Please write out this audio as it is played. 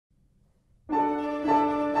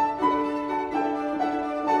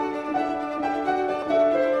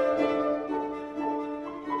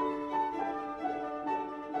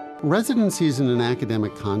Residencies in an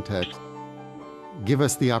academic context give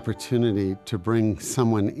us the opportunity to bring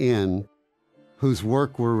someone in whose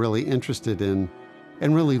work we're really interested in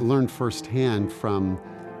and really learn firsthand from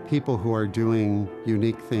people who are doing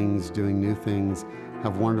unique things, doing new things,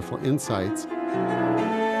 have wonderful insights.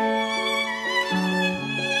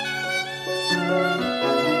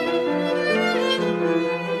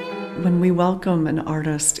 When we welcome an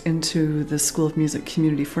artist into the School of Music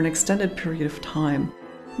community for an extended period of time,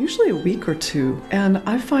 usually a week or two, and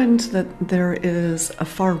I find that there is a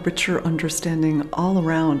far richer understanding all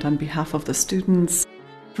around on behalf of the students.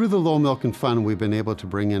 Through the Lowell Milken Fund, we've been able to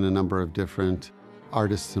bring in a number of different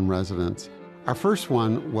artists and residents. Our first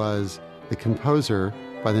one was the composer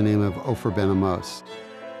by the name of Ofer Ben-Amots.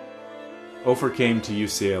 Ofer came to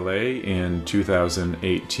UCLA in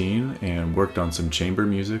 2018 and worked on some chamber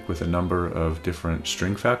music with a number of different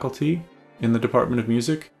string faculty in the Department of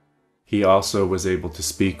Music. He also was able to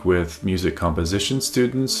speak with music composition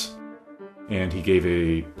students, and he gave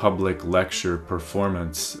a public lecture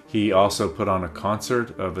performance. He also put on a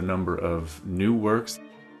concert of a number of new works.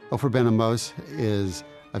 Ofer Ben-Amots is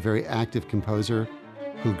a very active composer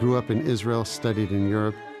who grew up in Israel, studied in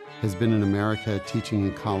Europe, has been in America teaching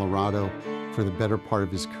in Colorado for the better part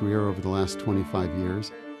of his career over the last 25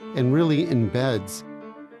 years, and really embeds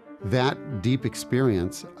that deep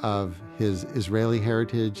experience of his Israeli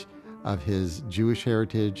heritage, of his Jewish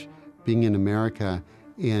heritage, being in America,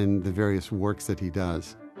 in the various works that he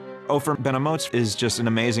does. Ofer Ben-Amots is just an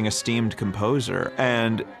amazing, esteemed composer,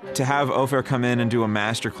 and to have Ofer come in and do a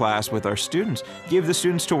master class with our students, give the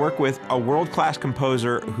students to work with a world-class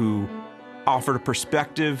composer who offered a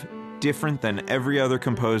perspective different than every other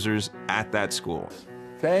composers at that school.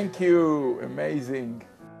 Thank you, amazing.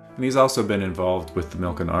 And he's also been involved with the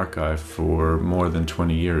Milken Archive for more than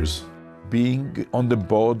 20 years. Being on the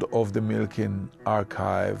board of the Milken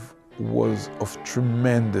Archive was of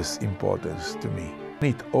tremendous importance to me.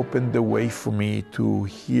 It opened the way for me to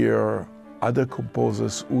hear other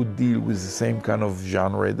composers who deal with the same kind of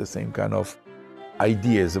genre, the same kind of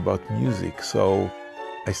ideas about music. So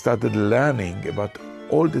I started learning about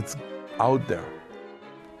all that's out there.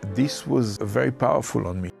 This was very powerful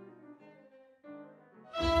on me.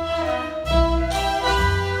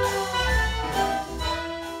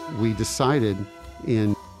 We decided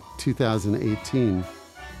in 2018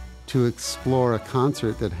 to explore a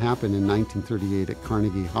concert that happened in 1938 at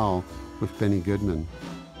Carnegie Hall with Benny Goodman.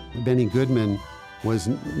 Benny Goodman was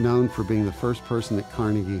known for being the first person at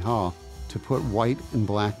Carnegie Hall to put white and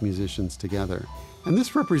black musicians together. And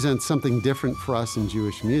this represents something different for us in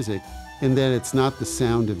Jewish music, in that it's not the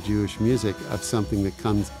sound of Jewish music, of something that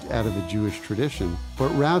comes out of a Jewish tradition, but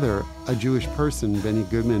rather a Jewish person, Benny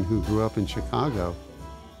Goodman, who grew up in Chicago.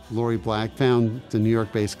 Lori Black found the New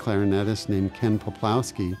York-based clarinetist named Ken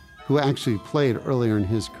Peplowski, who actually played earlier in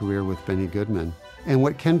his career with Benny Goodman. And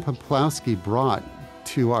what Ken Peplowski brought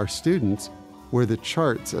to our students were the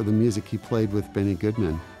charts of the music he played with Benny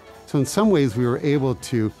Goodman. So in some ways, we were able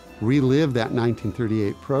to relive that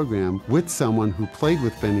 1938 program with someone who played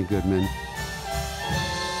with Benny Goodman.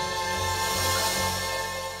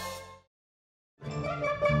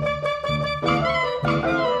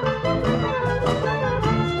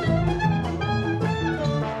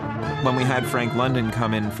 When we had Frank London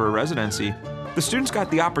come in for a residency, the students got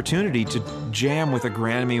the opportunity to jam with a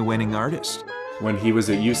Grammy-winning artist. When he was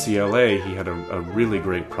at UCLA, he had a really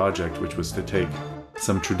great project, which was to take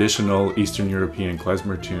some traditional Eastern European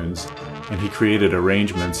klezmer tunes, and he created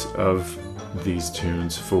arrangements of these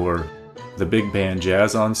tunes for the big band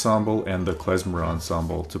jazz ensemble and the klezmer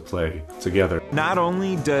ensemble to play together. Not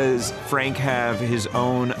only does Frank have his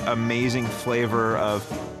own amazing flavor of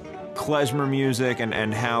klezmer music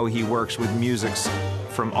and how he works with musics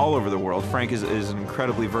from all over the world, Frank is an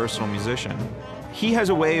incredibly versatile musician. He has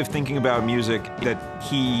a way of thinking about music that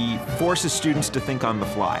he forces students to think on the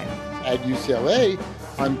fly. At UCLA,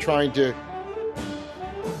 I'm trying to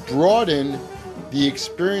broaden the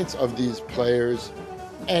experience of these players,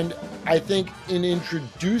 and I think in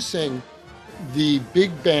introducing the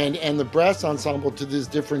big band and the brass ensemble to these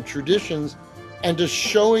different traditions and just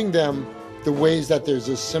showing them the ways that there's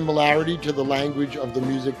a similarity to the language of the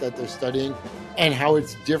music that they're studying and how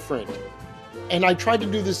it's different. And I tried to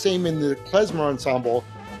do the same in the klezmer ensemble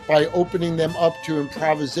by opening them up to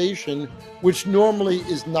improvisation, which normally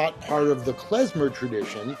is not part of the klezmer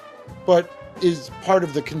tradition, but is part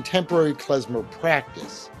of the contemporary klezmer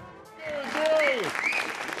practice.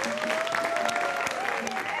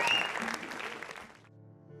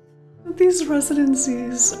 These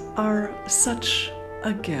residencies are such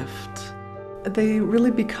a gift. They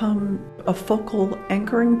really become a focal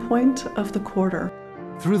anchoring point of the quarter.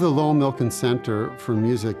 Through the Lowell Milken Center for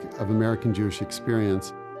Music of American Jewish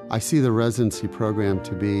Experience, I see the residency program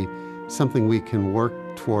to be something we can work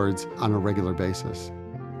towards on a regular basis.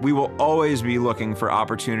 We will always be looking for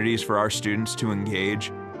opportunities for our students to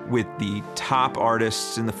engage with the top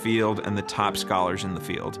artists in the field and the top scholars in the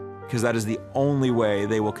field, because that is the only way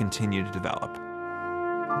they will continue to develop.